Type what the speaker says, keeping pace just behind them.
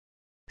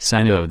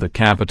Sana'a, the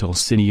capital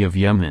city of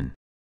Yemen.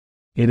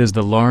 It is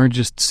the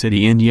largest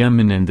city in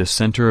Yemen and the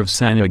center of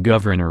Sana'a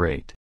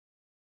Governorate.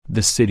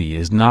 The city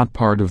is not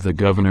part of the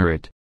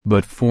governorate,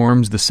 but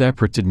forms the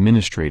separate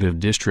administrative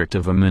district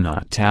of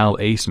Amanat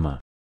Al-Asemah.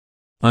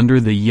 Under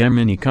the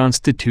Yemeni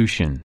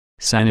constitution,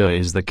 Sana'a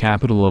is the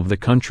capital of the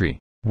country.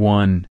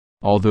 1.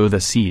 Although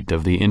the seat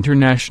of the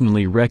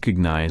internationally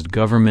recognized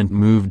government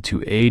moved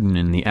to Aden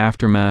in the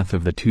aftermath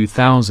of the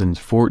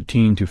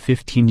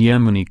 2014-15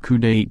 Yemeni coup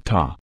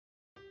d'état.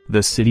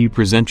 The city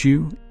presents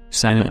you,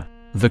 Sana'a,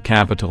 the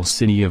capital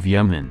city of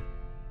Yemen.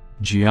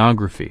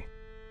 Geography.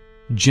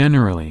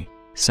 Generally,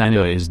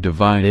 Sana'a is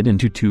divided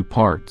into two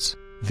parts,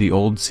 the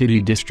Old City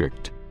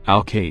District,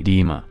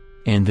 Al-Qadima,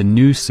 and the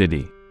New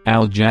City,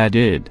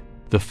 Al-Jadid.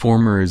 The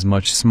former is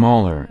much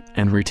smaller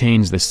and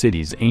retains the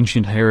city's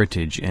ancient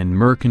heritage and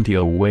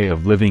mercantile way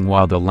of living,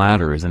 while the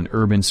latter is an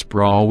urban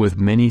sprawl with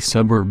many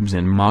suburbs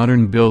and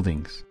modern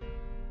buildings.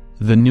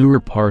 The newer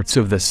parts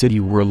of the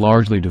city were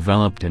largely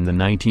developed in the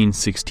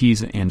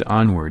 1960s and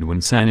onward, when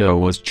Sana'a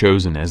was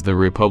chosen as the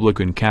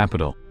Republican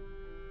capital.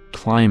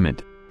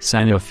 Climate.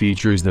 Sana'a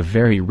features the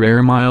very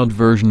rare mild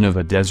version of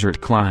a desert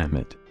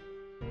climate.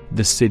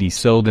 The city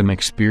seldom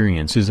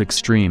experiences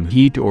extreme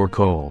heat or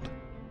cold.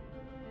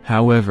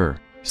 However,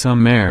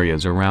 some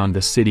areas around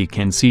the city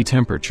can see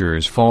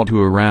temperatures fall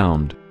to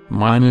around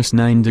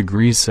 -9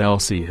 degrees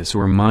Celsius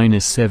or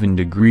 -7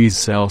 degrees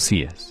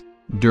Celsius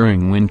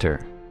during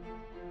winter.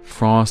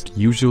 Frost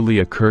usually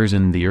occurs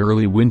in the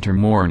early winter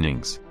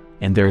mornings,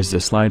 and there's a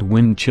slight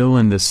wind chill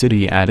in the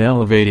city at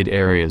elevated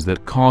areas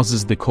that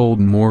causes the cold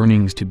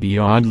mornings to be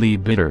oddly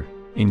bitter,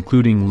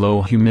 including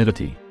low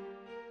humidity.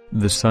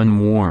 The sun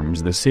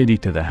warms the city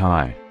to the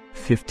high,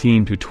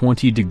 15 to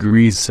 20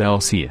 degrees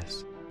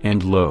Celsius,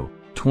 and low,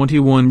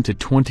 21 to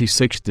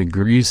 26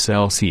 degrees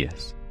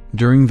Celsius,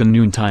 during the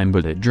noontime,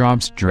 but it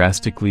drops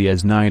drastically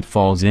as night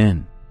falls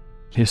in.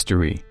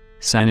 History.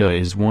 Sana'a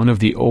is one of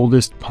the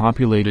oldest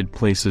populated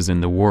places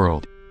in the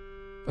world.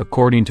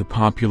 According to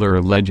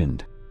popular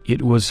legend,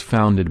 it was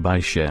founded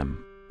by Shem,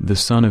 the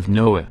son of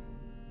Noah.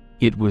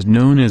 It was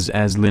known as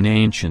Aslan in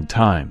ancient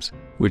times,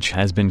 which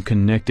has been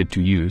connected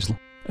to Uzl,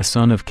 a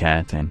son of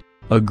Catan,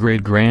 a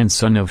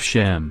great-grandson of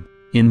Shem,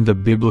 in the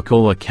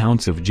biblical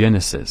accounts of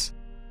Genesis.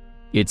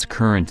 Its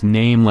current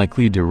name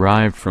likely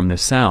derived from the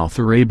South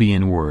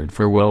Arabian word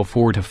for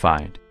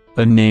well-fortified,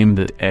 a name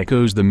that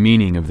echoes the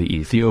meaning of the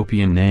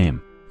Ethiopian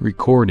name,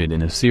 recorded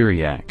in a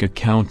Syriac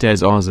account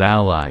as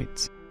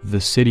Ozalites, the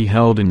city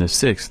held in the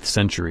 6th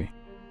century.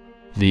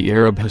 The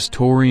Arab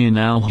historian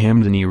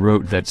Al-Hamdani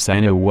wrote that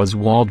Sana'a was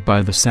walled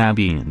by the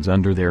Sabaeans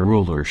under their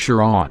ruler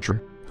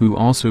Shirachir, who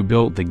also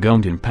built the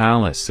Golden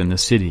Palace in the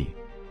city.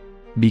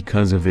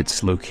 Because of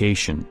its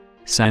location,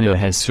 Sana'a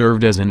has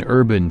served as an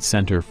urban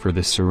center for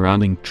the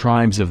surrounding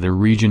tribes of the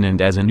region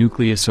and as a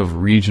nucleus of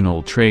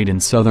regional trade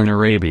in southern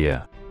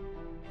Arabia.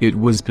 It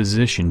was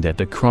positioned at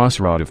the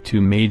crossroad of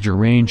two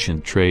major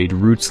ancient trade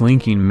routes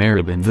linking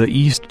Marib in the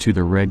east to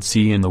the Red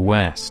Sea in the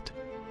west.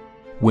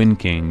 When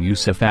King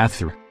Yusuf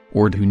Athar,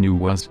 or who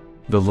was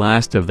the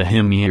last of the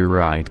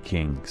Himyarite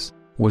kings,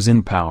 was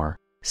in power,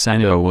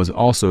 Sana'a was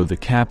also the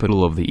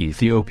capital of the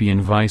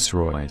Ethiopian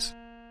viceroys.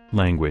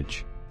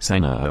 Language.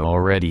 Sana'a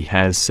already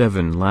has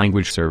 7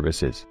 language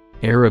services: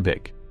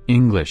 Arabic,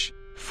 English,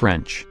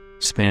 French,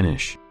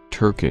 Spanish,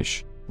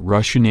 Turkish,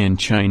 Russian and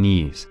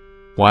Chinese,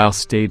 while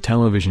state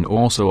television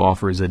also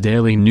offers a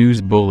daily news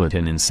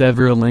bulletin in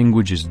several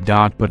languages.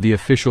 But the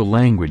official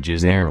language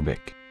is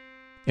Arabic.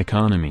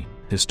 Economy.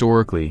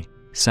 Historically,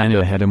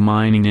 Sana'a had a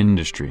mining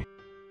industry.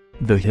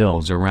 The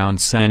hills around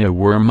Sana'a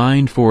were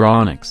mined for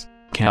onyx,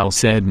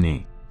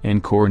 chalcedony,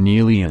 and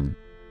cornelian.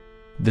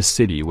 The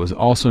city was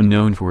also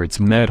known for its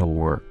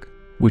metalwork,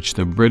 which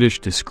the British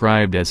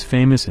described as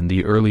famous in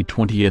the early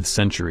 20th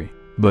century,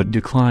 but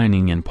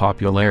declining in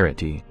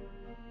popularity.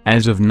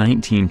 As of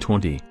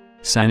 1920,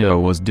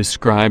 Sana'a was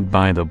described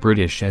by the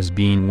British as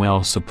being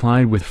well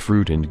supplied with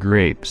fruit and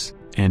grapes,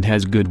 and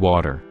has good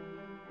water.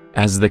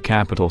 As the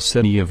capital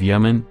city of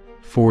Yemen,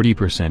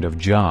 40% of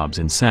jobs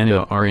in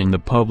Sana'a are in the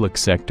public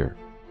sector.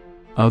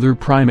 Other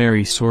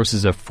primary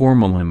sources of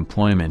formal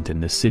employment in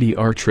the city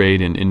are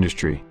trade and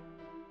industry.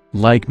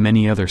 Like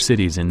many other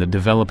cities in the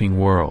developing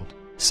world,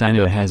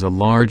 Sana'a has a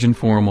large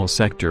informal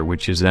sector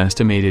which is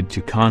estimated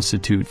to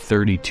constitute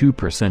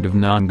 32% of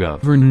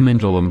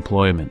non-governmental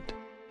employment.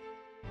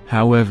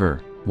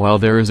 However, while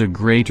there is a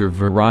greater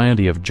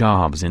variety of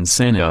jobs in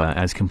Sana'a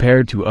as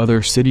compared to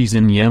other cities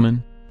in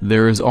Yemen,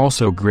 there is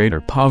also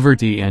greater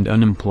poverty and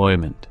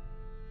unemployment.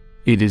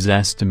 It is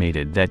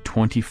estimated that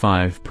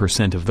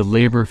 25% of the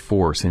labor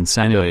force in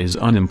Sana'a is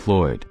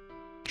unemployed.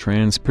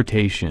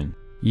 Transportation.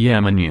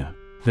 Yemenia,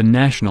 the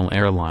national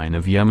airline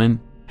of Yemen,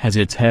 has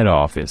its head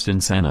office in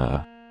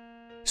Sana'a.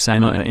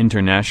 Sana'a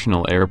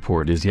International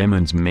Airport is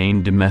Yemen's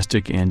main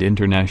domestic and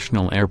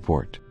international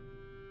airport.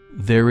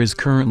 There is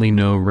currently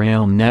no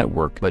rail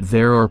network, but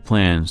there are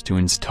plans to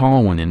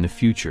install one in the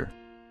future.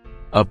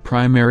 A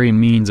primary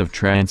means of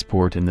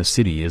transport in the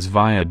city is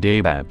via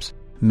dababs,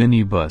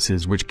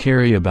 minibuses which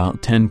carry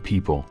about 10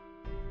 people.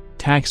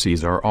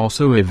 Taxis are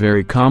also a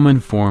very common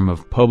form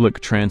of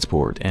public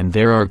transport, and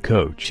there are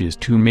coaches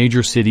to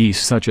major cities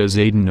such as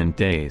Aden and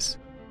Taiz.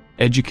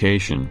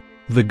 Education.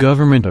 The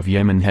government of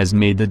Yemen has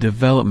made the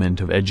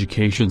development of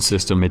education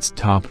system its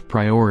top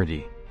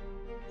priority.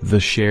 The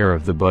share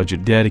of the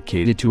budget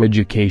dedicated to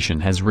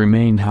education has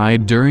remained high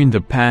during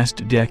the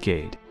past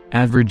decade,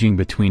 averaging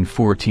between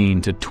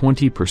 14 to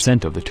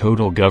 20% of the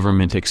total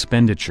government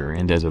expenditure,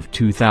 and as of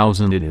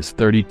 2000 it is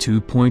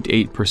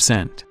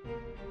 32.8%.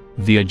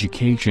 The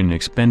education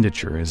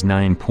expenditure is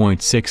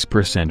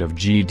 9.6% of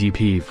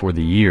GDP for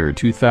the year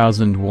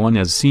 2001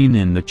 as seen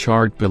in the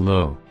chart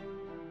below.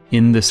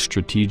 In the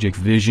strategic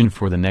vision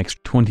for the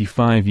next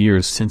 25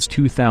 years since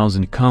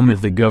 2000,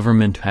 the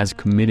government has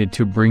committed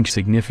to bring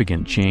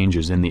significant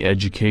changes in the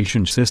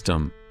education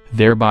system,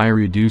 thereby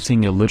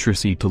reducing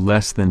illiteracy to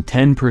less than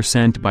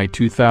 10% by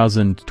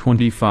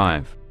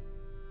 2025.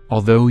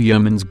 Although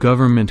Yemen's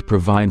government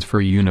provides for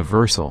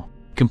universal,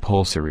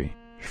 compulsory,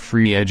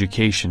 free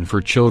education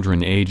for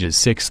children ages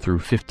 6 through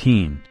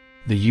 15,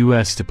 the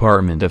U.S.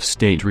 Department of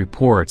State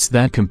reports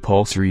that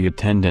compulsory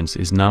attendance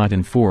is not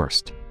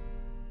enforced.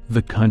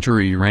 The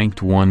country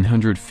ranked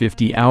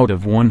 150 out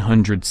of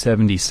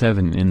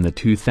 177 in the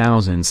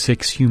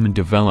 2006 Human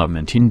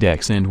Development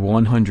Index and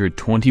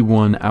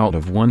 121 out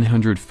of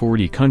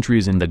 140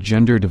 countries in the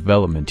Gender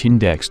Development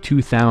Index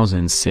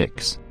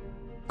 2006.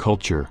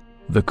 Culture.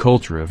 The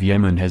culture of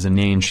Yemen has an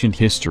ancient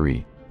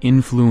history,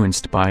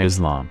 influenced by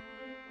Islam.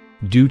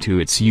 Due to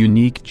its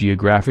unique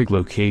geographic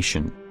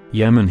location,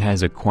 Yemen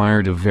has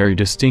acquired a very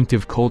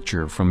distinctive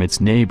culture from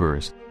its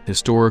neighbors.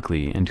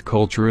 Historically and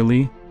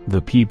culturally,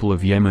 the people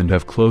of Yemen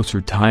have closer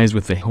ties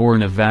with the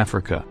Horn of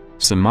Africa,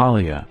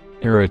 Somalia,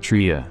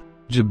 Eritrea,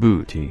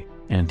 Djibouti,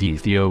 and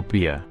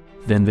Ethiopia,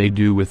 than they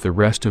do with the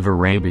rest of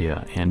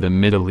Arabia and the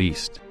Middle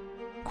East.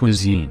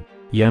 Cuisine.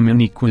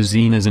 Yemeni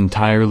cuisine is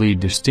entirely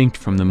distinct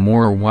from the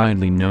more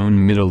widely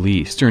known Middle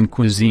Eastern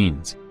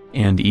cuisines,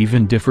 and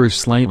even differs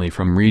slightly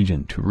from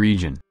region to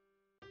region.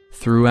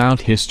 Throughout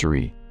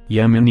history,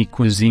 Yemeni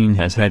cuisine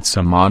has had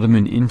some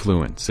Ottoman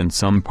influence in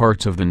some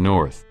parts of the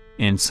north,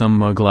 and some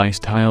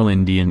Mughlai-style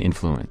Indian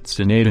influence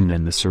in Aden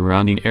and the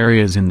surrounding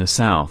areas in the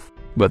south,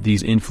 but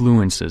these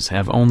influences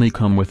have only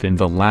come within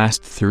the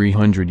last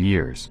 300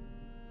 years.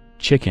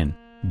 Chicken,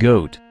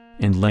 goat,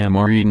 and lamb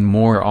are eaten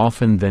more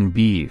often than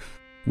beef,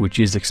 which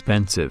is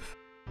expensive.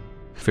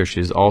 Fish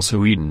is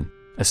also eaten,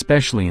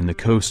 especially in the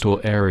coastal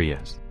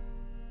areas.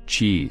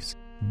 Cheese,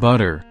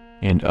 butter,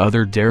 and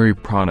other dairy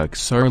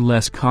products are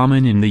less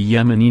common in the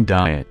Yemeni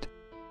diet.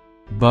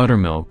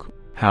 Buttermilk,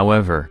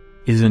 however,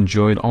 is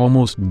enjoyed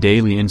almost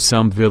daily in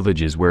some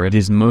villages where it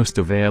is most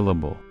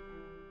available.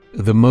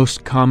 The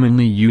most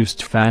commonly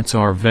used fats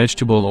are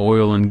vegetable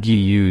oil and ghee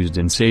used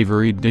in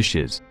savory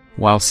dishes,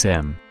 while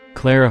sem,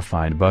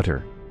 clarified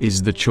butter,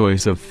 is the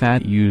choice of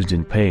fat used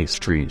in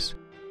pastries.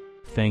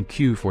 Thank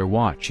you for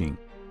watching.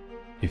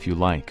 If you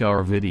like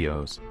our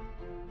videos,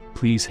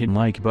 please hit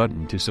like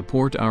button to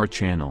support our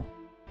channel.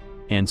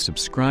 And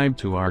subscribe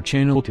to our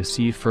channel to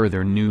see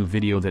further new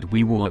video that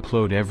we will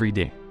upload every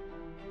day.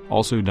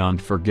 Also don't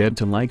forget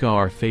to like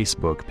our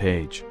Facebook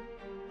page.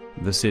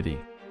 The City.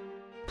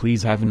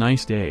 Please have a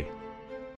nice day.